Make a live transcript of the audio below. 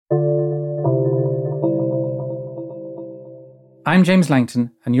I'm James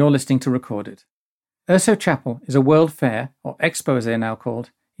Langton, and you're listening to Recorded. Urso Chappell is a World Fair, or Expo as they're now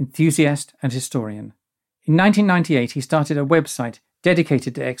called, enthusiast and historian. In 1998, he started a website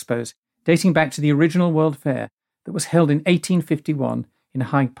dedicated to expos, dating back to the original World Fair that was held in 1851 in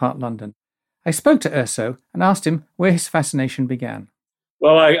Hyde Park, London. I spoke to Urso and asked him where his fascination began.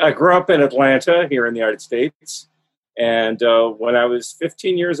 Well, I grew up in Atlanta here in the United States. And when I was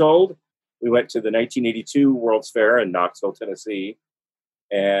 15 years old, we went to the 1982 World's Fair in Knoxville, Tennessee.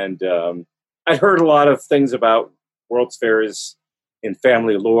 And I'd heard a lot of things about World's Fairs in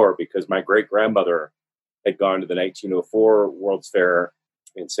family lore because my great-grandmother had gone to the 1904 World's Fair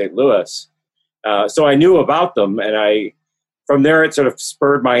in St. Louis. So I knew about them, and from there it sort of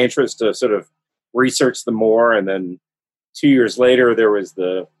spurred my interest to sort of research them more. And then 2 years later, there was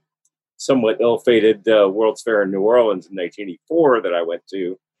the somewhat ill-fated World's Fair in New Orleans in 1984 that I went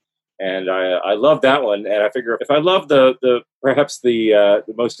to. And I loved that one. And I figure if I love perhaps the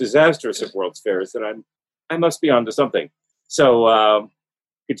most disastrous of World's Fairs, then I must be onto something. So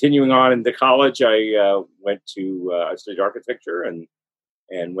continuing on into college, I studied architecture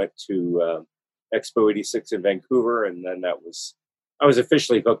and went to Expo 86 in Vancouver. And then I was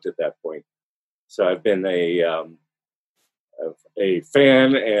officially hooked at that point. So I've been a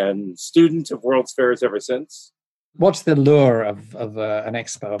fan and student of World's Fairs ever since. What's the lure of an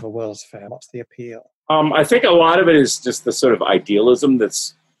expo, of a World's Fair? What's the appeal? I think a lot of it is just the sort of idealism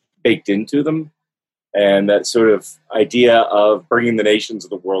that's baked into them, and that sort of idea of bringing the nations of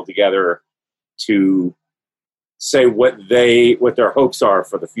the world together to say what their hopes are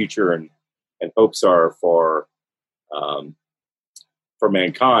for the future and hopes are for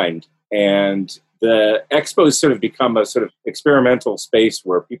mankind. And the expos sort of become a sort of experimental space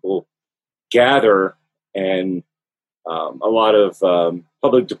where people gather, and a lot of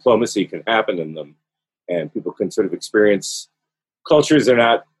public diplomacy can happen in them, and people can sort of experience cultures they're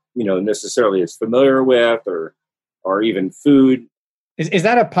not, necessarily as familiar with, or even food. Is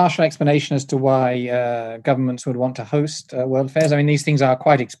that a partial explanation as to why governments would want to host World Fairs? I mean, these things are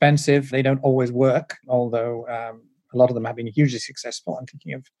quite expensive. They don't always work, although a lot of them have been hugely successful. I'm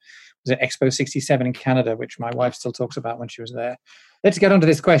thinking of Expo 67 in Canada, which my wife still talks about when she was there. Let's get onto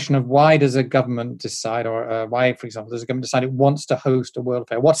this question of why does a government decide, or why, for example, does a government decide it wants to host a World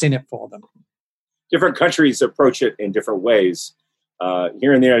Fair? What's in it for them? Different countries approach it in different ways.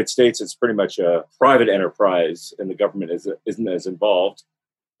 Here in the United States, it's pretty much a private enterprise, and the government isn't as involved.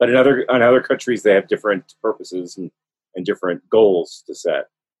 But in other countries, they have different purposes and different goals to set.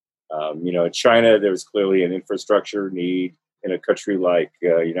 In China, there's clearly an infrastructure need. In a country like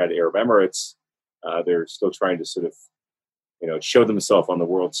United Arab Emirates, they're still trying to sort of, show themselves on the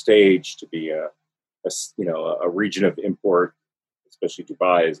world stage to be a region of import, especially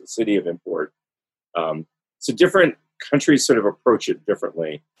Dubai is a city of import. So different countries sort of approach it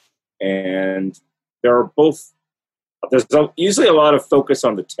differently, and there's usually a lot of focus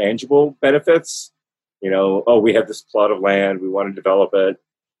on the tangible benefits. We have this plot of land, we want to develop it.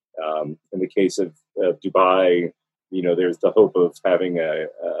 In the case of Dubai, there's the hope of having a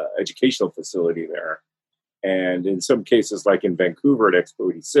educational facility there. And in some cases, like in Vancouver at Expo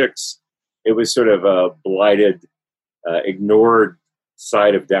 86, it was sort of a blighted, ignored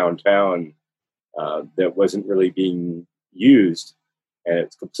side of downtown that wasn't really being used. And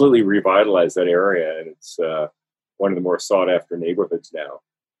it's completely revitalized that area. And it's one of the more sought after neighborhoods now.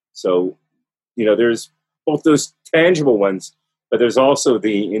 So, there's both those tangible ones, but there's also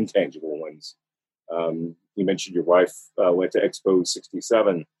the intangible ones. You mentioned your wife went to Expo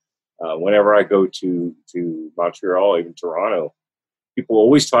 67. Whenever I go to Montreal, even Toronto, people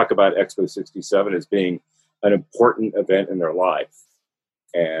always talk about Expo 67 as being an important event in their life.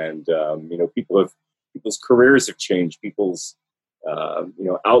 And, people's careers have changed. People's,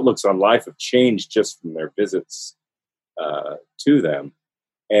 outlooks on life have changed just from their visits to them.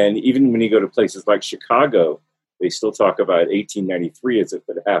 And even when you go to places like Chicago, they still talk about 1893 as if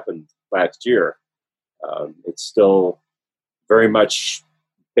it happened last year. It's still very much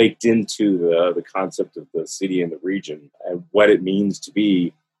baked into the concept of the city and the region and what it means to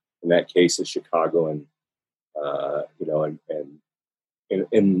be, in that case, a Chicago and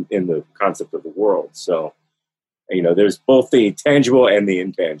in the concept of the world. So, there's both the tangible and the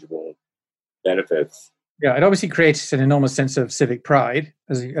intangible benefits. Yeah, it obviously creates an enormous sense of civic pride,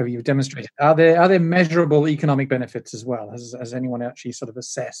 as you've demonstrated. Are there measurable economic benefits as well? Has anyone actually sort of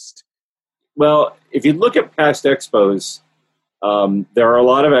assessed? Well, if you look at past expos, there are a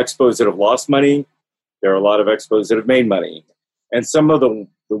lot of expos that have lost money. There are a lot of expos that have made money. And some of the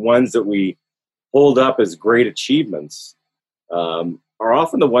ones that we hold up as great achievements are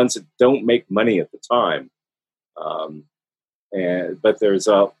often the ones that don't make money at the time. but there's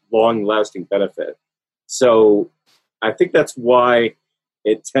a long-lasting benefit. So I think that's why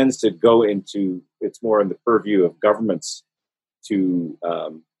it tends to go into, it's more in the purview of governments to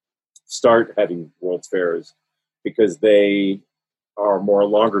start having World's Fairs, because they are more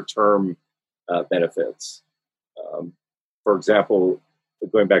longer-term benefits. For example,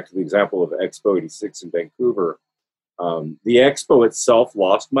 going back to the example of Expo 86 in Vancouver, the expo itself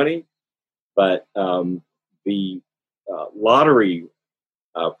lost money, but the lottery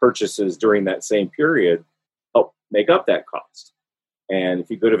purchases during that same period help make up that cost. And if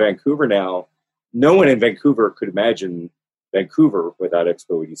you go to Vancouver now, no one in Vancouver could imagine Vancouver without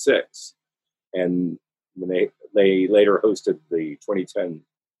Expo 86. And when they later hosted the 2010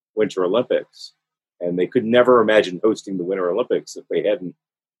 Winter Olympics, and they could never imagine hosting the Winter Olympics if they hadn't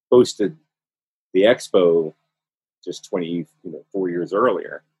hosted the Expo just 4 years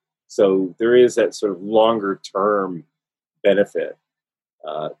earlier. So there is that sort of longer term benefit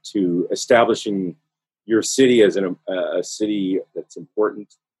to establishing your city as a city that's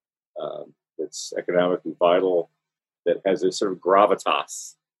important, that's economically vital, that has a sort of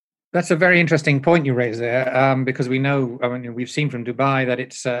gravitas. That's a very interesting point you raise there, because we know, we've seen from Dubai that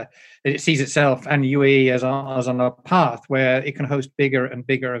it sees itself and UAE as on a path where it can host bigger and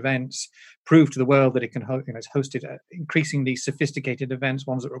bigger events, prove to the world that it can it's hosted increasingly sophisticated events,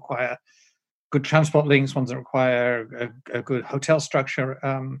 ones that require good transport links, ones that require a good hotel structure,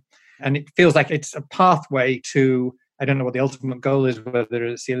 and it feels like it's a pathway to, I don't know what the ultimate goal is, whether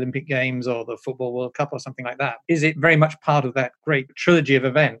it's the Olympic Games or the Football World Cup or something like that. Is it very much part of that great trilogy of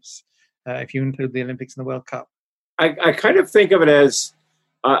events, if you include the Olympics and the World Cup? I kind of think of it as,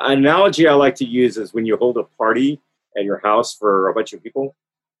 an analogy I like to use is when you hold a party at your house for a bunch of people,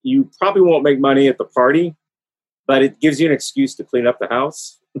 you probably won't make money at the party, but it gives you an excuse to clean up the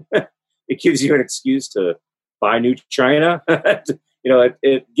house. It gives you an excuse to buy new china.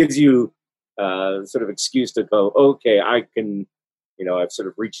 It gives you sort of excuse to go, okay, I can, I've sort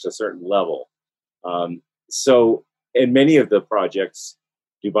of reached a certain level. So in many of the projects,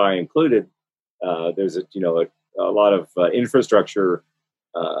 Dubai included, there's a lot of infrastructure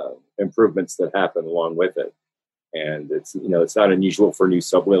improvements that happen along with it. And it's not unusual for new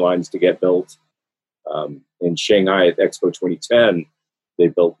subway lines to get built. In Shanghai at Expo 2010, they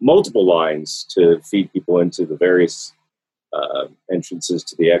built multiple lines to feed people into the various entrances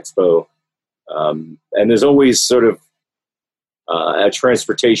to the expo. And there's always sort of a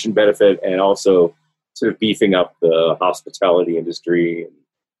transportation benefit, and also sort of beefing up the hospitality industry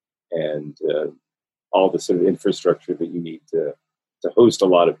and all the sort of infrastructure that you need to host a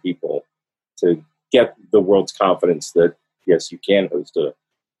lot of people, to get the world's confidence that, yes, you can host a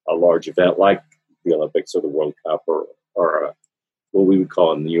large event like the Olympics or the World Cup or what we would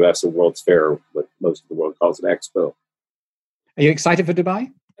call in the U.S. a World's Fair, what most of the world calls an expo. Are you excited for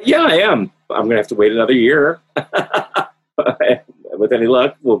Dubai? Yeah, I am. I'm going to have to wait another year. With any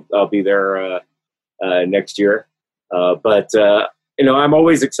luck, I'll be there next year. But I'm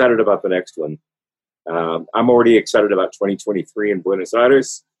always excited about the next one. I'm already excited about 2023 in Buenos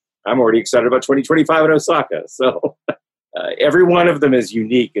Aires. I'm already excited about 2025 in Osaka. So every one of them is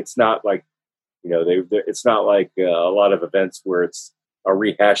unique. It's not like, it's not like a lot of events where it's a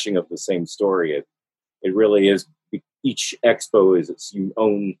rehashing of the same story. It really is. Each expo is its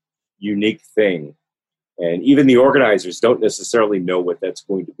own unique thing. And even the organizers don't necessarily know what that's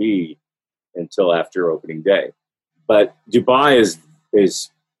going to be until after opening day. But Dubai is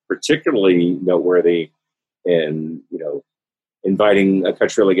particularly noteworthy in, inviting a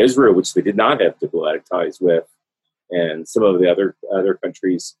country like Israel, which they did not have diplomatic ties with, and some of the other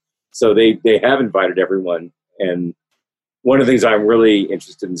countries. So they have invited everyone. And one of the things I'm really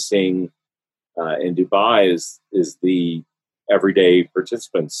interested in seeing in Dubai is the everyday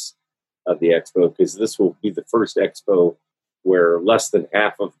participants of the expo, because this will be the first expo where less than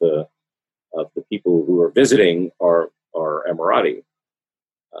half of the people who are visiting are Emirati.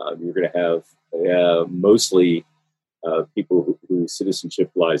 You're going to have mostly people whose citizenship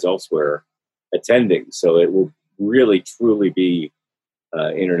lies elsewhere attending, so it will really truly be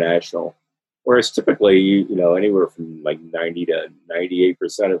international. Whereas typically, anywhere from like 90 to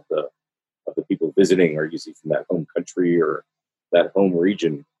 98% of the people visiting are usually from that home country or that home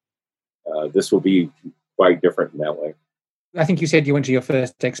region. This will be quite different in that way. I think you said you went to your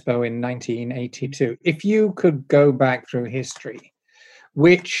first expo in 1982. If you could go back through history,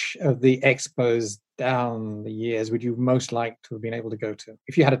 which of the expos down the years would you most like to have been able to go to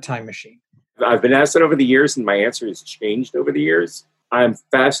if you had a time machine? I've been asked that over the years, and my answer has changed over the years. I'm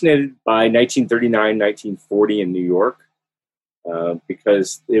fascinated by 1939, 1940 in New York,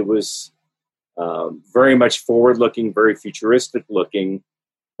 because it was very much forward-looking, very futuristic-looking,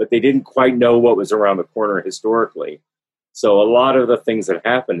 but they didn't quite know what was around the corner historically. So a lot of the things that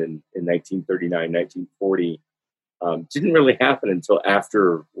happened in 1939, 1940 didn't really happen until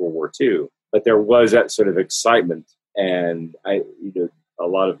after World War II. But there was that sort of excitement, and a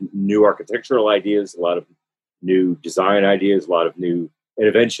lot of new architectural ideas, a lot of new design ideas, a lot of new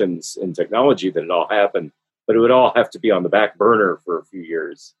inventions in technology that had all happened. But it would all have to be on the back burner for a few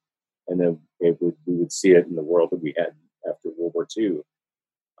years, and then we would see it in the world that we had after World War II.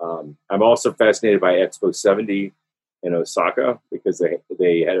 I'm also fascinated by Expo 70 in Osaka because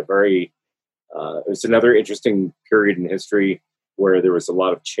they had a very it was another interesting period in history where there was a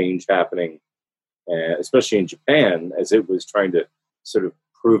lot of change happening, especially in Japan, as it was trying to sort of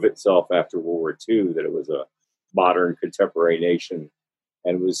prove itself after World War II that it was a modern contemporary nation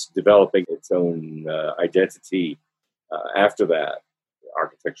and was developing its own identity after that,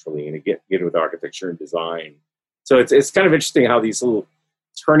 architecturally, and again with architecture and design. So it's kind of interesting how these little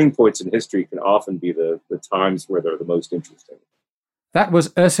turning points in history can often be the times where they're the most interesting. That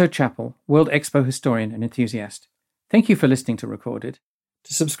was Urso Chappell, World Expo historian and enthusiast. Thank you for listening to Recorded.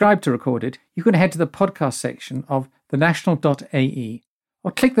 To subscribe to Recorded, you can head to the podcast section of thenational.ae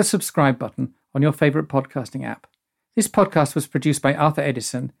or click the subscribe button on your favourite podcasting app. This podcast was produced by Arthur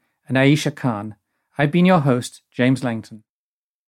Edison and Aisha Khan. I've been your host, James Langton.